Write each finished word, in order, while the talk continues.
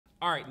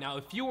All right, now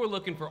if you are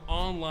looking for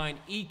online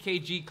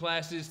EKG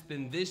classes,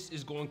 then this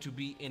is going to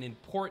be an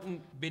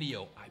important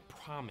video, I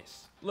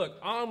promise. Look,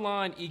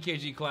 online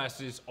EKG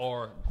classes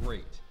are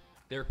great.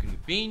 They're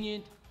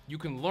convenient, you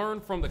can learn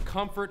from the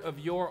comfort of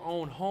your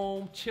own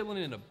home, chilling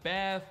in a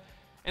bath,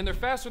 and they're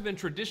faster than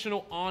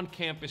traditional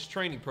on-campus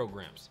training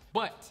programs.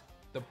 But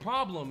the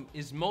problem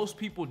is most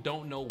people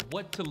don't know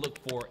what to look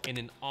for in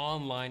an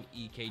online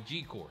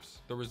EKG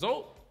course. The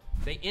result?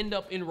 They end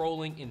up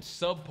enrolling in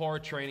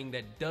subpar training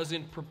that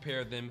doesn't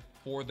prepare them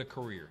for the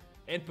career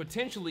and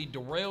potentially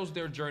derails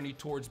their journey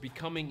towards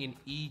becoming an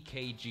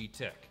EKG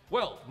tech.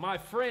 Well, my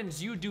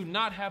friends, you do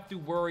not have to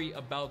worry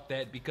about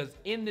that because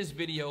in this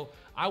video,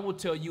 I will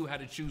tell you how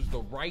to choose the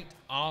right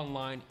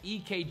online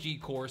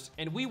EKG course,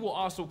 and we will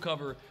also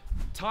cover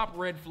top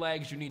red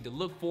flags you need to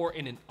look for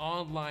in an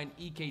online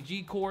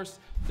EKG course,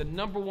 the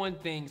 #1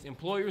 things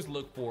employers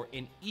look for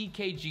in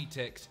EKG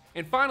techs,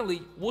 and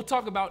finally, we'll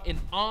talk about an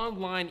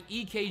online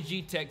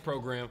EKG tech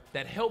program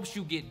that helps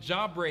you get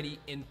job ready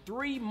in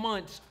 3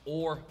 months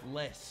or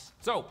less.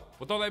 So,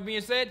 with all that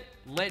being said,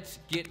 let's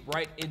get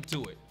right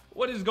into it.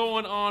 What is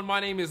going on?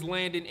 My name is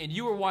Landon, and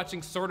you are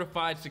watching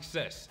Certified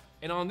Success.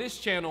 And on this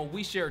channel,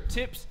 we share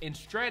tips and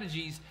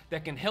strategies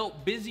that can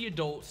help busy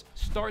adults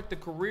start the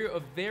career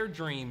of their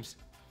dreams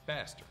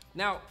faster.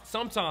 Now,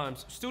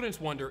 sometimes students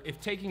wonder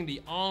if taking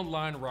the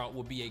online route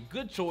will be a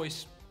good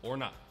choice or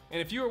not. And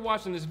if you are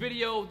watching this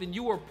video, then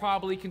you are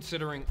probably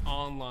considering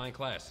online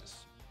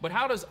classes. But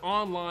how does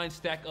online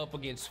stack up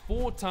against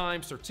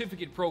full-time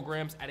certificate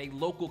programs at a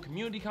local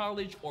community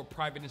college or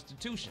private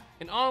institution?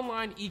 An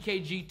online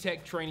EKG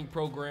tech training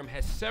program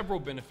has several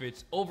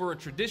benefits over a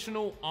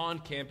traditional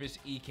on-campus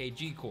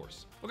EKG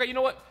course. Okay, you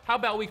know what? How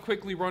about we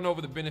quickly run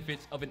over the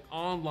benefits of an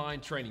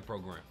online training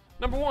program?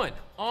 #1,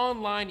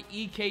 online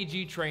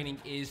EKG training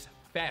is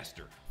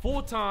faster.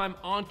 Full-time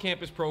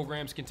on-campus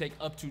programs can take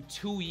up to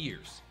 2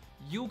 years.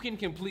 You can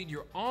complete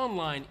your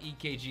online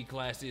EKG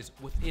classes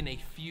within a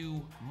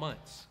few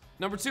months.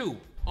 #2,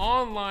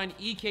 online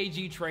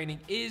EKG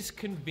training is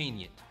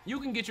convenient. You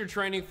can get your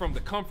training from the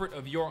comfort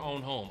of your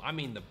own home. I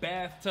mean, the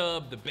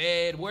bathtub, the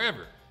bed,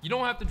 wherever. You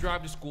don't have to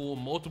drive to school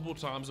multiple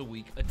times a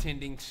week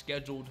attending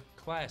scheduled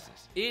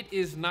classes. It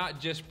is not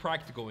just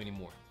practical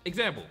anymore.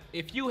 Example,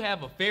 if you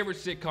have a favorite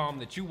sitcom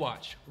that you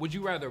watch, would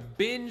you rather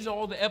binge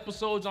all the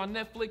episodes on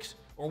Netflix,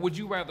 or would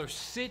you rather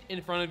sit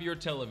in front of your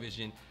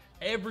television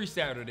every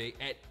Saturday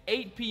at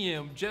 8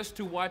 p.m. just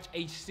to watch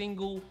a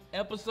single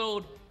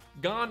episode?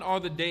 Gone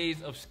are the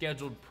days of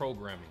scheduled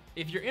programming.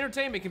 If your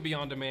entertainment can be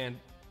on demand,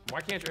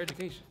 why can't your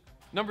education?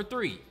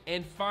 #3,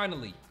 and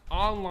finally,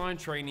 online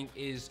training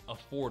is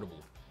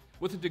affordable.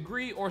 With a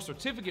degree or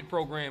certificate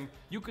program,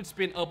 you could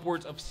spend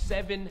upwards of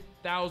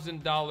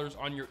 $7,000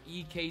 on your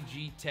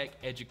EKG tech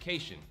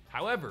education.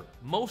 However,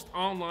 most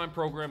online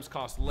programs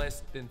cost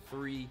less than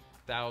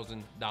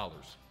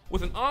 $3,000.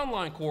 With an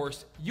online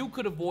course, you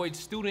could avoid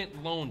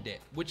student loan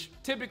debt, which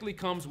typically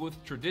comes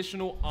with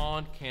traditional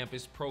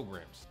on-campus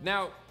programs.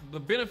 Now, the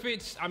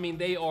benefits,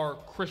 they are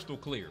crystal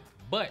clear,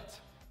 but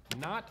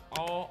not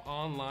all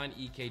online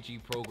EKG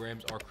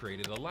programs are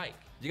created alike.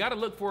 You gotta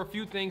look for a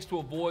few things to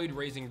avoid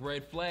raising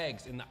red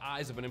flags in the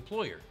eyes of an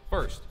employer.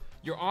 First,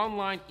 your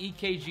online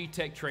EKG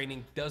tech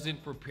training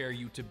doesn't prepare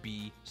you to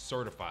be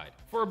certified.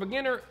 For a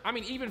beginner,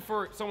 even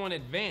for someone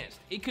advanced,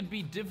 it could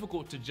be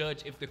difficult to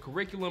judge if the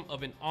curriculum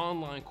of an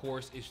online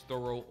course is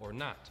thorough or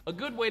not. A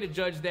good way to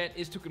judge that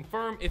is to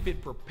confirm if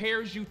it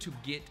prepares you to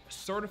get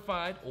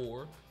certified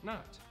or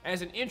not.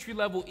 As an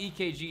entry-level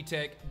EKG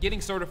tech, getting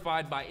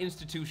certified by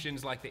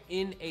institutions like the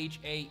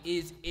NHA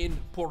is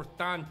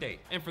importante.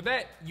 And for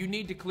that, you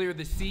need to clear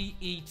the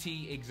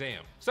CET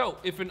exam. So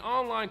if an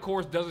online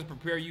course doesn't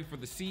prepare you for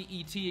the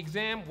CET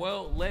exam,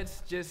 well,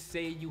 let's just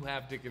say you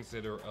have to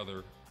consider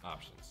other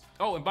options.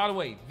 Oh, and by the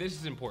way, this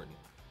is important.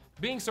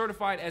 Being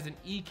certified as an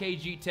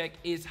EKG tech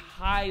is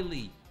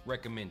highly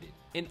recommended.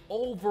 An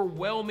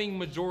overwhelming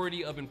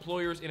majority of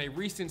employers in a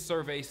recent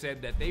survey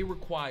said that they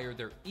require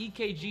their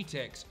EKG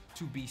techs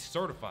to be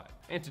certified.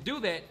 And to do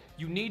that,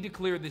 you need to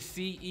clear the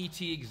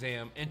CET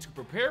exam, and to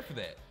prepare for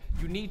that,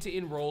 you need to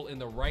enroll in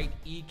the right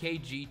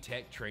EKG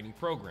tech training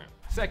program.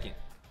 Second,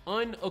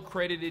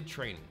 unaccredited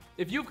training.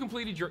 If you've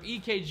completed your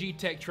EKG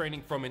tech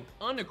training from an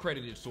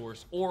unaccredited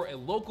source or a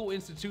local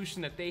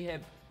institution that they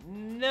have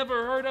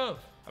never heard of,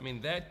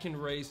 that can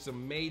raise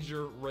some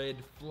major red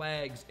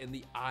flags in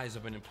the eyes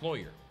of an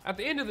employer. At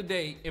the end of the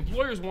day,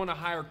 employers want to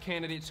hire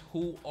candidates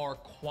who are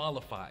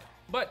qualified,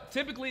 but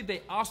typically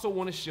they also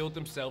want to shield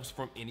themselves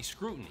from any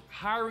scrutiny.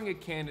 Hiring a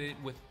candidate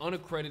with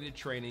unaccredited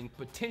training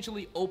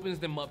potentially opens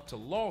them up to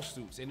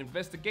lawsuits and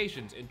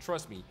investigations, and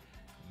trust me,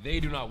 they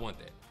do not want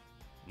that.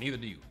 Neither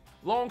do you.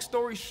 Long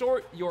story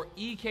short, your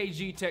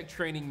EKG tech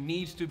training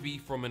needs to be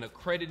from an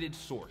accredited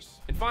source.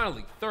 And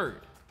finally,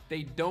 third,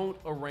 they don't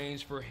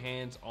arrange for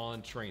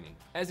hands-on training.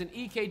 As an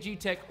EKG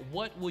tech,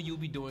 what will you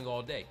be doing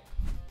all day?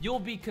 You'll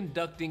be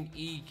conducting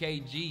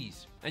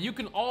EKGs. And you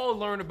can all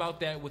learn about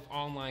that with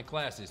online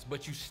classes,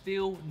 but you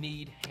still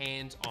need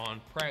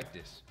hands-on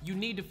practice. You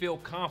need to feel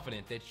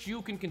confident that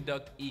you can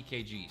conduct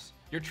EKGs.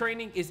 Your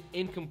training is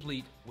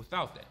incomplete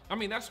without that. I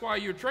mean, that's why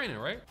you're training,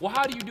 right? Well,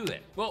 how do you do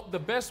that? Well, the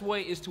best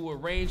way is to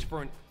arrange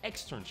for an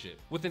externship.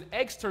 With an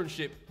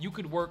externship, you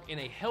could work in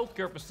a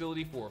healthcare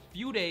facility for a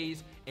few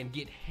days and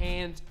get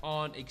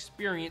hands-on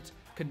experience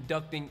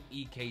conducting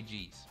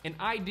EKGs. An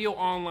ideal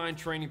online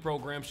training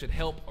program should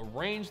help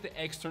arrange the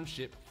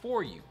externship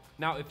for you.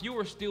 Now, if you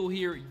are still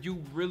here,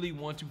 you really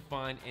want to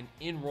find and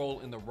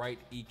enroll in the right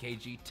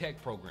EKG tech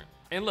program.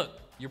 And look,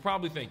 you're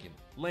probably thinking,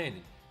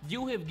 Landon,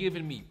 you have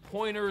given me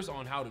pointers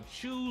on how to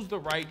choose the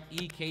right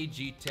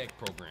EKG tech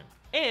program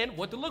and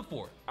what to look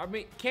for. I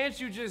mean, can't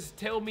you just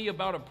tell me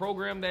about a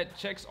program that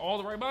checks all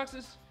the right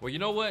boxes? Well, you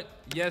know what?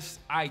 Yes,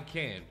 I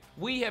can.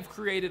 We have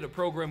created a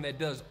program that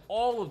does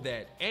all of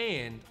that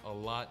and a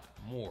lot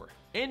more.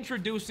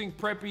 Introducing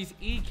Preppy's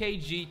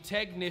EKG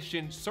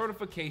Technician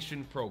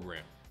Certification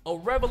Program, a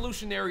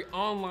revolutionary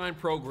online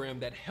program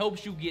that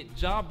helps you get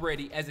job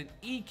ready as an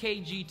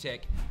EKG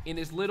tech in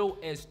as little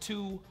as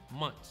 2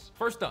 months.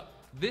 First up,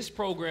 this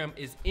program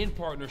is in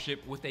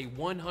partnership with a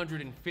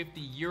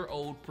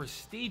 150-year-old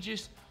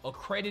prestigious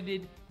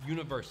accredited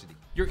university.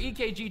 Your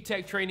EKG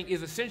tech training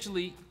is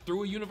essentially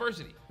through a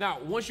university. Now,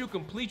 once you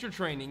complete your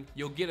training,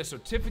 you'll get a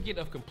certificate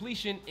of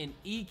completion in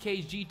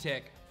EKG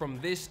tech from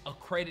this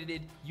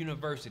accredited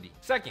university.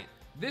 Second,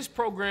 this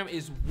program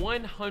is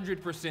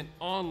 100%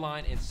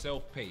 online and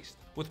self-paced.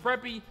 With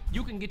Preppy,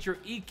 you can get your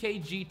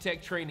EKG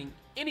tech training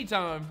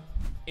anytime,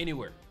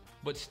 anywhere.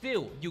 But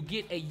still, you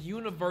get a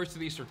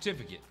university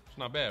certificate. It's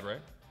not bad,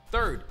 right?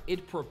 Third,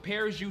 it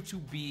prepares you to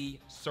be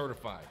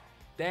certified.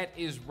 That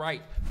is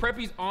right.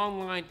 Preppy's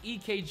online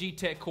EKG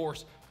tech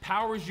course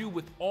powers you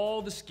with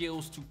all the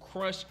skills to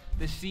crush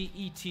the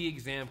CET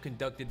exam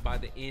conducted by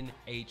the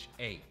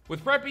NHA.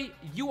 With Preppy,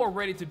 you are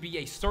ready to be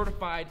a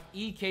certified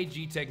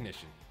EKG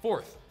technician.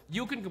 Fourth,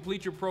 you can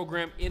complete your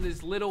program in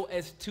as little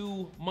as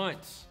 2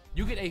 months.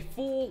 You get a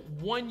full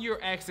 1-year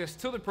access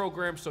to the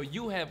program, so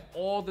you have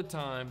all the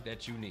time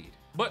that you need.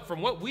 But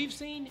from what we've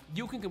seen,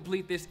 you can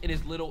complete this in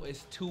as little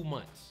as 2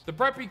 months. The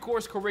Preppy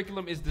course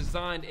curriculum is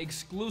designed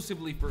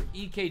exclusively for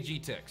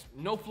EKG techs.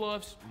 No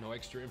fluffs, no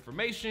extra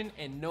information,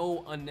 and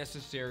no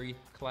unnecessary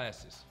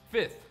classes.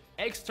 Fifth,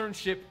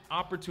 externship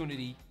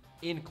opportunity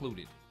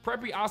included.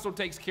 Preppy also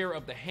takes care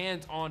of the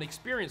hands-on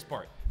experience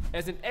part,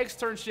 as an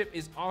externship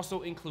is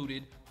also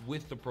included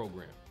with the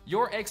program.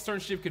 Your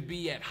externship could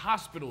be at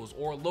hospitals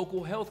or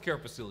local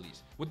healthcare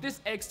facilities. With this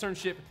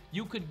externship,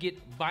 you could get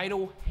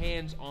vital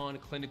hands-on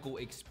clinical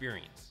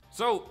experience.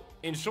 So,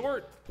 in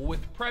short,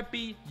 with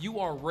Preppy, you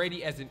are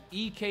ready as an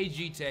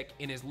EKG tech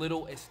in as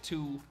little as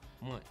 2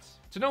 months.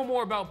 To know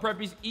more about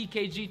Preppy's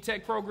EKG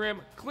tech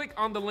program, click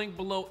on the link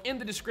below in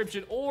the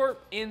description or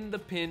in the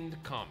pinned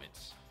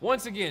comments.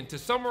 Once again, to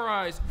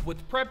summarize,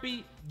 with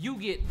Preppy, you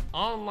get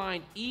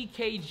online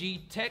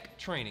EKG tech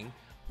training,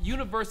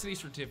 university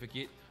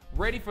certificate,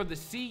 ready for the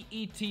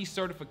CET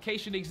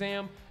certification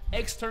exam,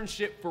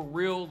 externship for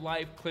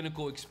real-life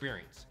clinical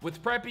experience.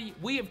 With Preppy,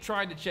 we have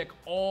tried to check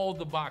all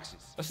the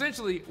boxes.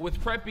 Essentially,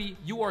 with Preppy,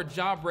 you are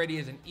job ready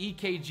as an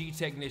EKG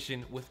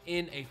technician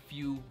within a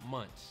few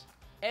months.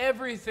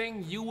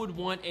 Everything you would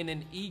want in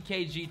an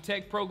EKG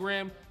tech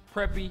program,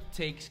 Preppy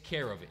takes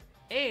care of it,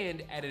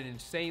 and at an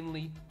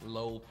insanely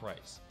low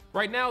price.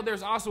 Right now,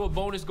 there's also a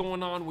bonus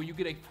going on where you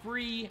get a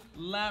free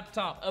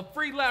laptop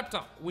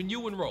when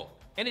you enroll.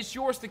 And it's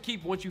yours to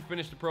keep once you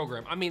finish the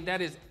program. I mean,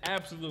 that is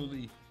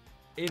absolutely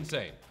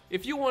insane.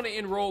 If you want to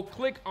enroll,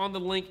 click on the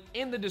link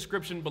in the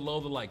description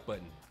below the like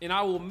button. And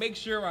I will make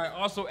sure I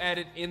also add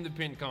it in the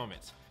pinned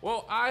comments.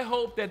 Well, I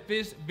hope that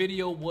this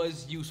video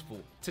was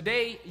useful.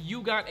 Today,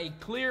 you got a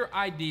clear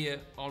idea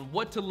on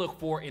what to look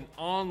for in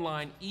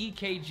online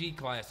EKG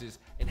classes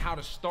and how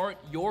to start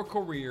your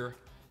career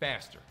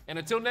faster. And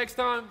until next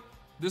time,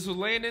 this was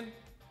Landon,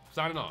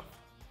 signing off.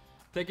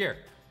 Take care.